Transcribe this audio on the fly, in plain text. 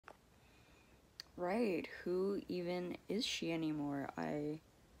right, who even is she anymore? I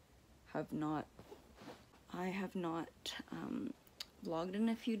have not vlogged in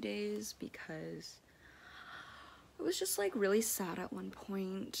a few days because I was just like really sad at one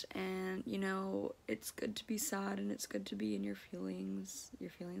point, and you know, it's good to be sad and it's good to be in your feelings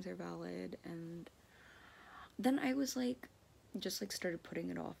are valid. And then I was like just like started putting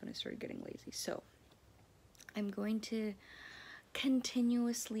it off and I started getting lazy. So I'm going to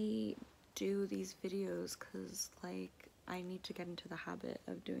continuously do these videos because like I need to get into the habit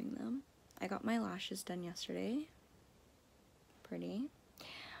of doing them. I got my lashes done yesterday. Pretty.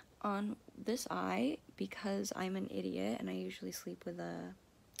 On this eye, because I'm an idiot and I usually sleep with a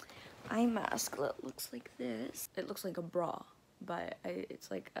eye mask that looks like this. It looks like a bra, but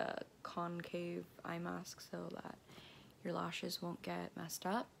it's like a concave eye mask so that your lashes won't get messed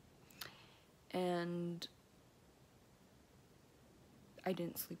up. And I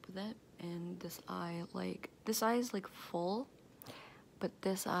didn't sleep with it, and this eye is like full, but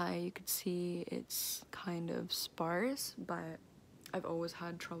this eye, you could see it's kind of sparse. But I've always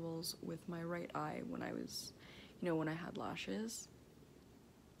had troubles with my right eye when I was, you know, when I had lashes,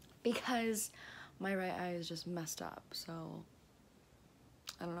 because my right eye is just messed up. So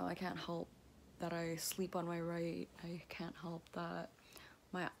I don't know, I can't help that I sleep on my right. I can't help that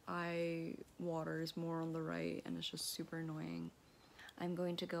my eye waters more on the right, and it's just super annoying. I'm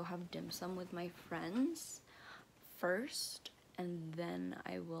going to go have dim sum with my friends first, and then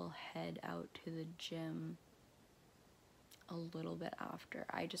I will head out to the gym a little bit after.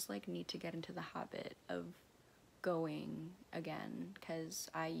 I just like need to get into the habit of going again, because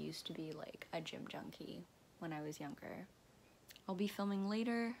I used to be like a gym junkie when I was younger. I'll be filming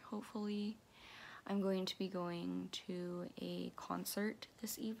later, hopefully. I'm going to be going to a concert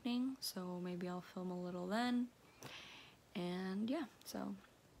this evening, so maybe I'll film a little then. And yeah, so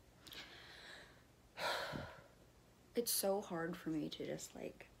it's so hard for me to just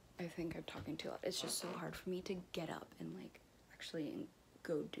like, I think I'm talking too loud. It's just so hard for me to get up and like actually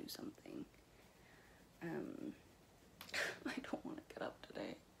go do something. I don't want to get up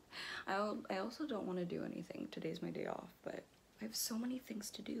today. I also don't want to do anything. Today's my day off, but I have so many things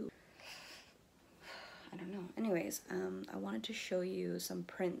to do. I don't know. Anyways, I wanted to show you some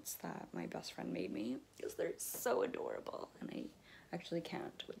prints that my best friend made me because they're so adorable, and I actually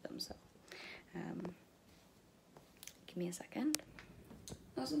can't with them, so give me a second.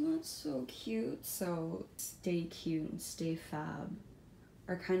 Wasn't that so cute? So stay cute and stay fab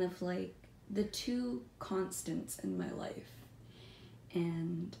are kind of like the two constants in my life,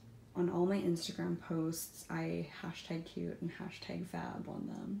 and on all my Instagram posts I hashtag cute and hashtag fab on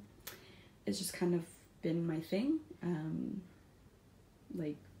them. It's just kind of been my thing,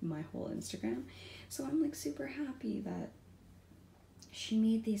 like my whole Instagram. So I'm like super happy that she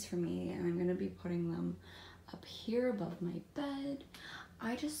made these for me, and I'm gonna be putting them up here above my bed.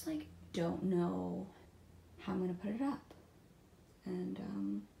 I just like don't know how I'm gonna put it up.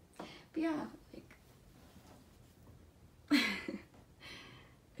 And but yeah, like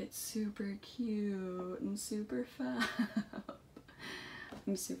it's super cute and super fab.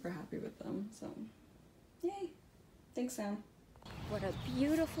 I'm super happy with them, so yay. Thanks, Sam. What a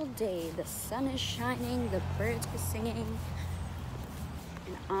beautiful day. The sun is shining, the birds are singing,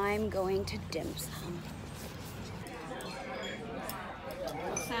 and I'm going to dim sum.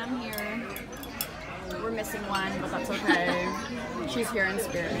 Sam here. We're missing one, but that's okay. She's here in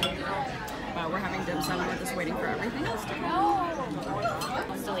spirit. But we're having dim sum. We're just waiting for everything else to go.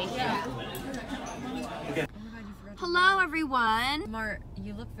 It's delicious. Okay. Hello, everyone. Marr,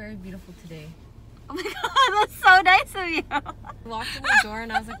 you look very beautiful today. Oh my god, that's so nice of you. I walked in the door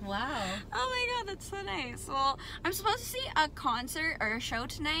and I was like, wow. Oh my god, that's so nice. Well, I'm supposed to see a concert or a show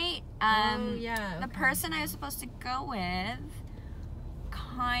tonight. Oh yeah. The person I was supposed to go with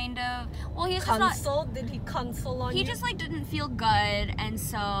kind of, well, he's just not, did he console on you? He just like didn't feel good, and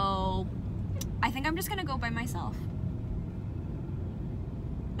so I think I'm just gonna go by myself.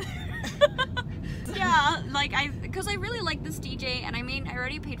 Yeah, like because I really like this DJ, and I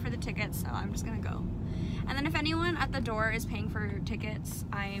already paid for the tickets, so I'm just gonna go. And then if anyone at the door is paying for tickets,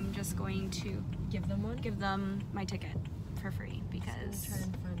 I'm just going to give them one? Give them my ticket for free, because try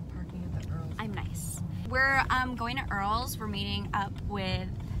and find parking at the Earls. I'm nice. We're going to Earls. We're meeting up with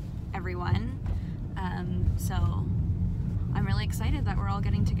everyone. So I'm really excited that we're all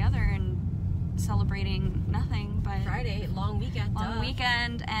getting together and celebrating nothing but Friday, long weekend. Long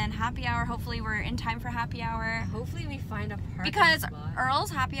weekend and happy hour. Hopefully we're in time for happy hour. Hopefully we find a parking because spot. Earl's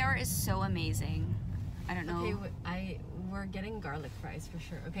happy hour is so amazing. I don't know. Okay, we're getting garlic fries for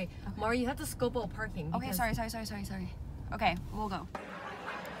sure. Okay, Marr, you have to scope out parking. Okay, sorry. Okay, we'll go.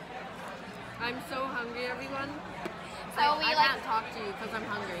 I'm so hungry, everyone. So I can't talk to you because I'm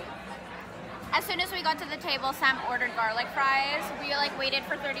hungry. As soon as we got to the table, Sam ordered garlic fries. We like waited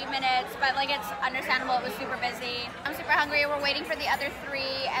for 30 minutes, but like it's understandable, it was super busy. I'm super hungry. We're waiting for the other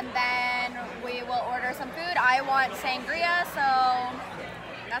three, and then we will order some food. I want sangria, so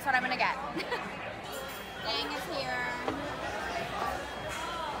that's what I'm gonna get. Gang is here.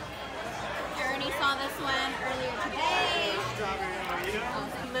 Journey saw this one earlier today.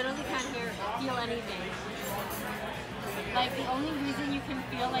 I literally can't feel anything. Like, the only reason you can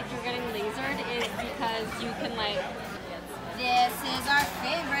feel like you're getting lasered is because you can, like... This is our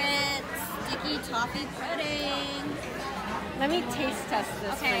favorite sticky toffee pudding. Let me taste test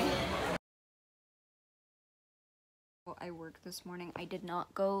this for you. I worked this morning. I did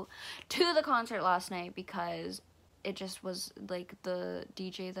not go to the concert last night because it just was like the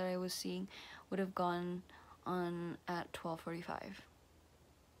DJ that I was seeing would have gone on at 12:45.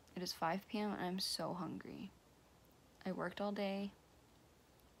 It is 5 p.m. and I'm so hungry. I worked all day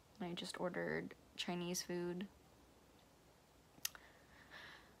and I just ordered Chinese food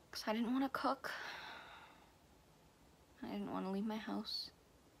because I didn't want to cook. I didn't want to leave my house.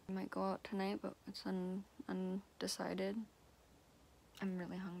 I might go out tonight, but it's undecided. I'm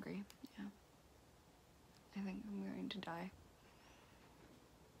really hungry, yeah. I think I'm going to die.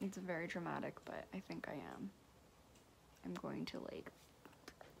 It's very dramatic, but I think I am. I'm going to like...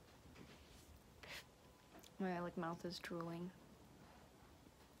 My like mouth is drooling.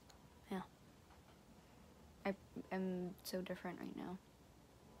 Yeah. I am so different right now.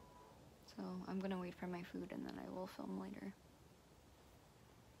 So I'm gonna wait for my food and then I will film later.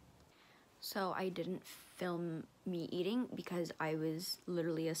 So I didn't film me eating because I was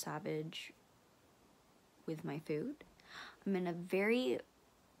literally a savage with my food. I'm in a very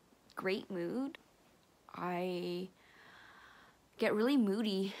great mood. I get really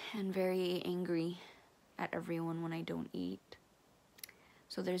moody and very angry at everyone when I don't eat.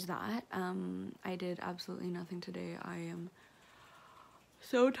 So there's that. I did absolutely nothing today. I am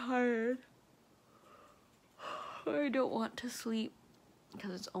so tired. I don't want to sleep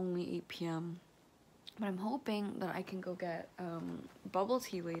because it's only 8 p.m. But I'm hoping that I can go get bubble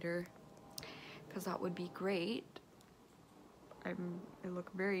tea later because that would be great. I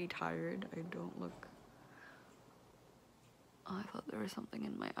look very tired. I don't look... Oh, I thought there was something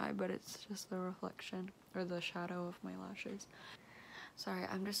in my eye, but it's just the reflection or the shadow of my lashes. Sorry,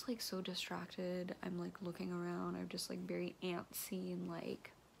 I'm just like so distracted. I'm like looking around. I'm just like very antsy and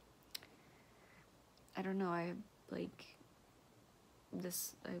like, I don't know. I like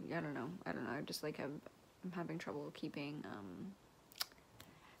this. I don't know. I just like I'm having trouble keeping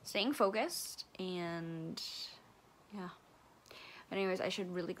staying focused, and yeah. Anyways, I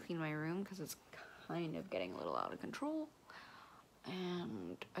should really clean my room because it's kind of getting a little out of control.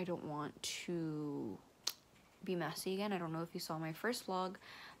 And I don't want to be messy again. I don't know if you saw my first vlog.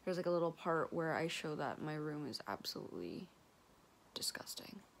 There's like a little part where I show that my room is absolutely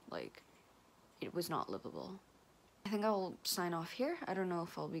disgusting. Like, it was not livable. I think I'll sign off here. I don't know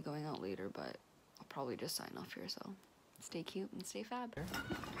if I'll be going out later, but I'll probably just sign off here. So stay cute and stay fab.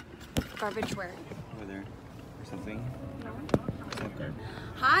 Garbage where? Over there. Or something. No. Okay.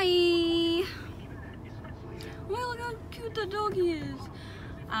 Hi! Oh, look how cute the doggy is.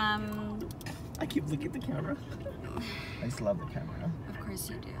 I keep looking at the camera. I just love the camera. Of course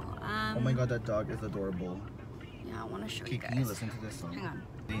you do. Oh my god, that dog is adorable. Yeah, I want to show Okay, you guys. can you listen to this song? Hang on.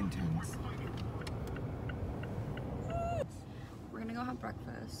 Really intense. We're gonna go have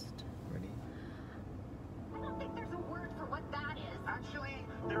breakfast. Ready? I don't think there's a word for what that is. Actually,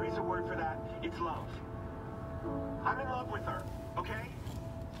 there is a word for that. It's love. I'm in love with her, okay?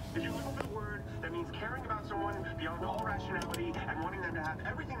 If you're looking for the word, that means caring about someone beyond all rationality and wanting them to have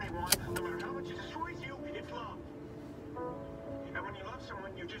everything they want, no matter how much it destroys you, it's love. And when you love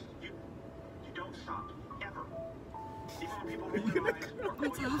someone, you don't stop, ever. Even when people roll their eyes or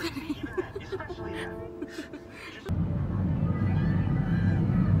call you crazy, even then, especially then.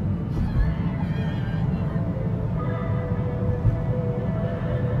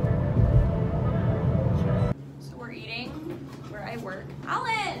 So we're eating where I work.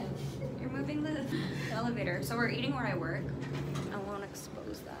 Alan! You're moving the elevator. So we're eating where I work. I won't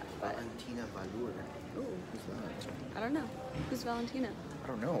expose that, but... Valentina Valur. Ooh, Who's that? I don't know. Who's Valentina? I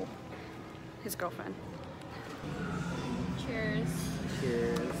don't know. His girlfriend. Cheers.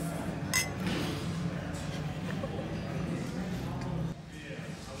 Cheers.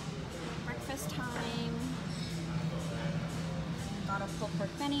 Breakfast time. Got a pulled pork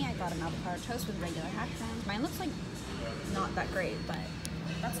Benny. I got an avocado toast with regular hash browns. Mine looks like not that great, but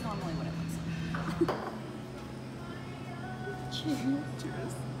that's normally what it looks like. Cheers.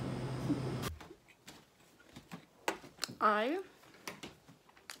 Cheers. I'm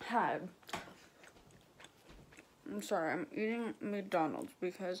sorry, I'm eating McDonald's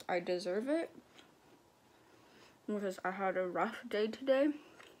because I deserve it. Because I had a rough day today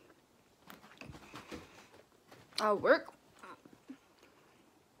at work.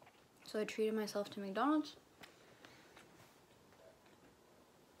 So I treated myself to McDonald's.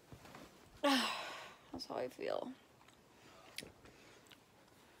 That's how I feel.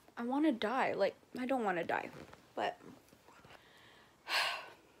 I want to die. Like, I don't want to die, but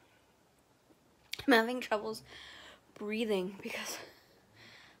I'm having troubles breathing because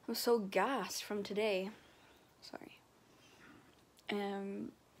I'm so gassed from today. Sorry.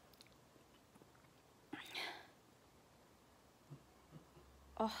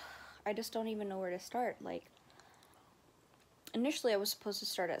 Oh, I just don't even know where to start. Like, initially I was supposed to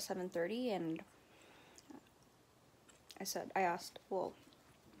start at 7:30, and I asked, well,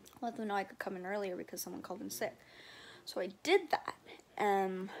 let them know I could come in earlier because someone called in sick. So I did that.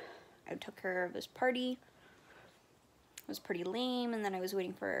 I took care of this party. It was pretty lame, and then I was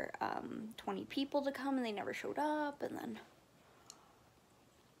waiting for 20 people to come, and they never showed up, and then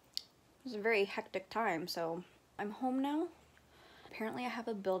it was a very hectic time. So I'm home now. Apparently I have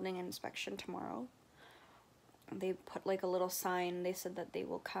a building inspection tomorrow. They put like a little sign. They said that they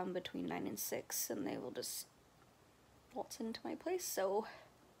will come between 9 and 6, and they will just waltz into my place. So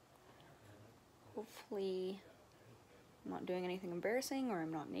hopefully I'm not doing anything embarrassing, or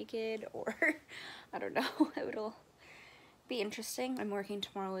I'm not naked, or I don't know. It'll be interesting. I'm working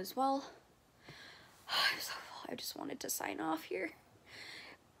tomorrow as well. So I just wanted to sign off here.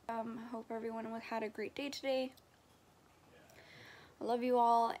 Hope everyone had a great day today. I love you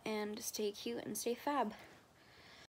all, and stay cute and stay fab.